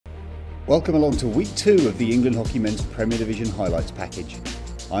Welcome along to week 2 of the England Hockey Men's Premier Division highlights package.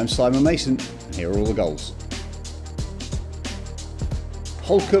 I'm Simon Mason and here are all the goals.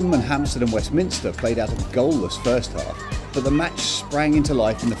 Holcombe and Hampstead and Westminster played out a goalless first half, but the match sprang into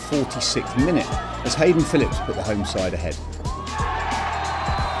life in the 46th minute as Hayden Phillips put the home side ahead.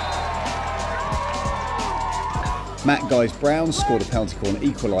 Matt Guise-Brown scored a penalty corner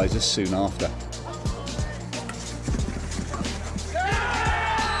equaliser soon after.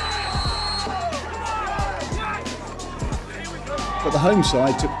 But the home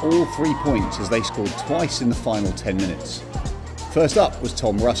side took all 3 points as they scored twice in the final 10 minutes. First up was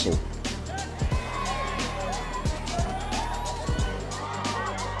Tom Russell.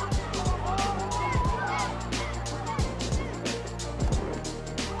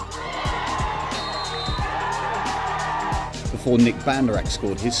 Before Nick Bandurak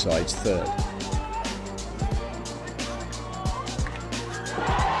scored his side's third.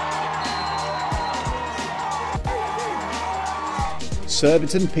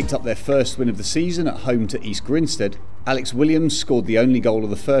 Surbiton picked up their first win of the season at home to East Grinstead. Alex Williams scored the only goal of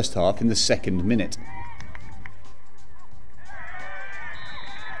the first half in the second minute.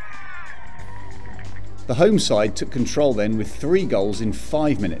 The home side took control then with 3 goals in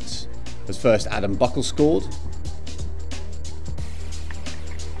 5 minutes, as first Adam Buckle scored,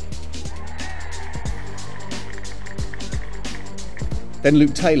 then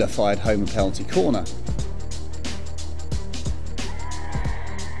Luke Taylor fired home a penalty corner.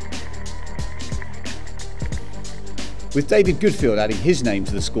 With David Goodfield adding his name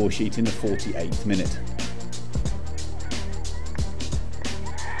to the score sheet in the 48th minute.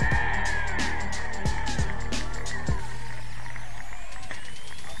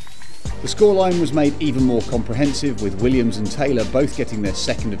 The scoreline was made even more comprehensive, with Williams and Taylor both getting their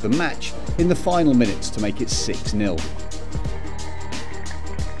second of the match in the final minutes to make it 6-0.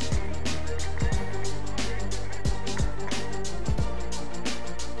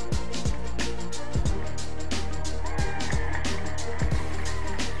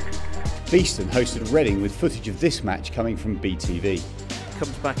 Beeston hosted Reading with footage of this match coming from BTV.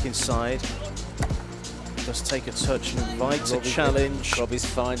 Comes back inside, does take a touch and invites a challenge. Robbie's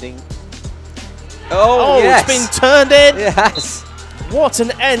finding. Yes. It's been turned in! Yes! What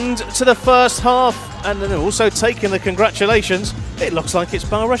an end to the first half! And then also taking the congratulations, it looks like it's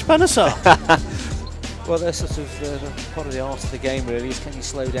Balrash Panesar. Well, they're sort of part of the art of the game, really, is can you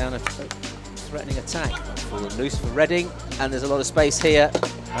slow down a threatening attack? Full and loose for Reading, and there's a lot of space here.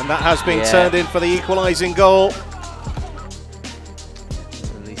 And that has been turned in for the equalising goal. At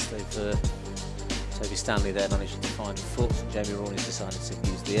least they've Toby Stanley there managed to find a foot, and Jamie Rawlings decided to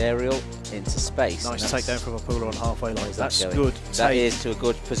use the aerial into space. Nice takedown from a pooler on halfway line. That's going? good. That is to a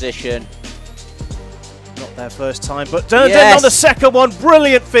good position. Not their first time, but turned in on the second one.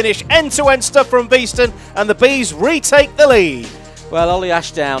 Brilliant finish. End-to-end stuff from Beeston, and the Bees retake the lead. Well, Ollie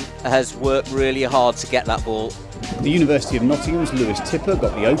Ashdown has worked really hard to get that ball. The University of Nottingham's Lewis Tipper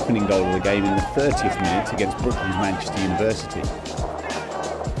got the opening goal of the game in the 30th minute against Brooklyn's Manchester University.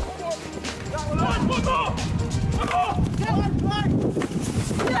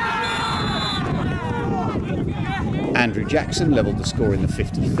 Andrew Jackson levelled the score in the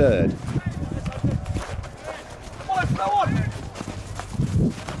 53rd.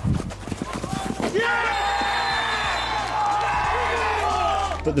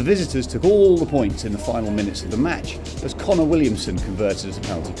 But the visitors took all the points in the final minutes of the match as Connor Williamson converted as a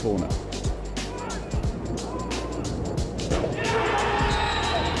penalty corner.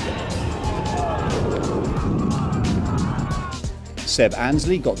 Seb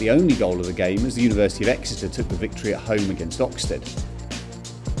Ansley got the only goal of the game as the University of Exeter took the victory at home against Oxted.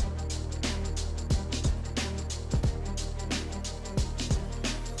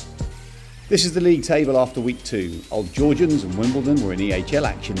 This is the league table after week 2. Old Georgians and Wimbledon were in EHL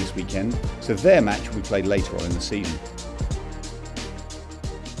action this weekend, so their match will be played later on in the season.